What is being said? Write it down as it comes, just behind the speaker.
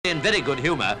In very good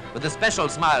humour, with a special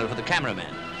smile for the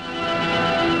cameraman.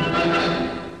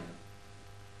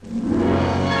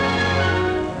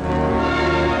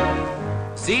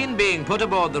 Seen being put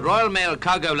aboard the Royal Mail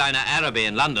cargo liner Araby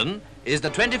in London is the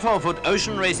 24-foot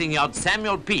ocean racing yacht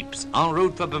Samuel Pepys en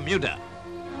route for Bermuda.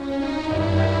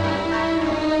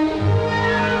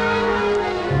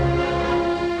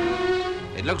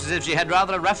 It looks as if she had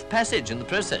rather a rough passage in the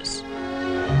process.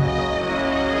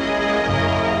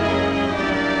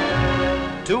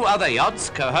 Two other yachts,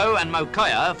 Cohoe and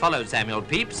Mokoia, followed Samuel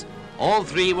Pepys. All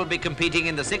three will be competing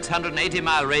in the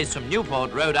 680-mile race from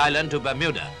Newport, Rhode Island to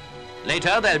Bermuda.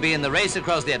 Later, they'll be in the race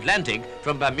across the Atlantic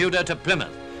from Bermuda to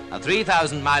Plymouth, a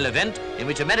 3,000-mile event in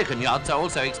which American yachts are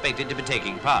also expected to be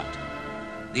taking part.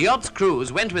 The yacht's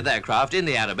crews went with their craft in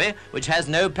the Araby, which has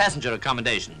no passenger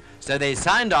accommodation, so they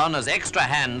signed on as extra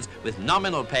hands with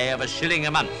nominal pay of £1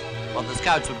 a month, what the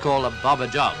scouts would call a bob a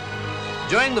job.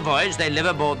 During the voyage, they live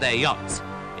aboard their yachts.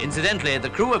 Incidentally, the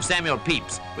crew of Samuel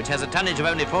Pepys, which has a tonnage of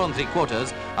only 4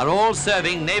 3/4, are all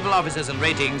serving naval officers and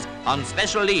ratings on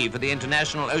special leave for the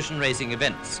international ocean racing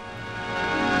events.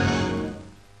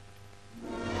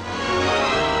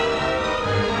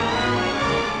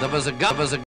 There was a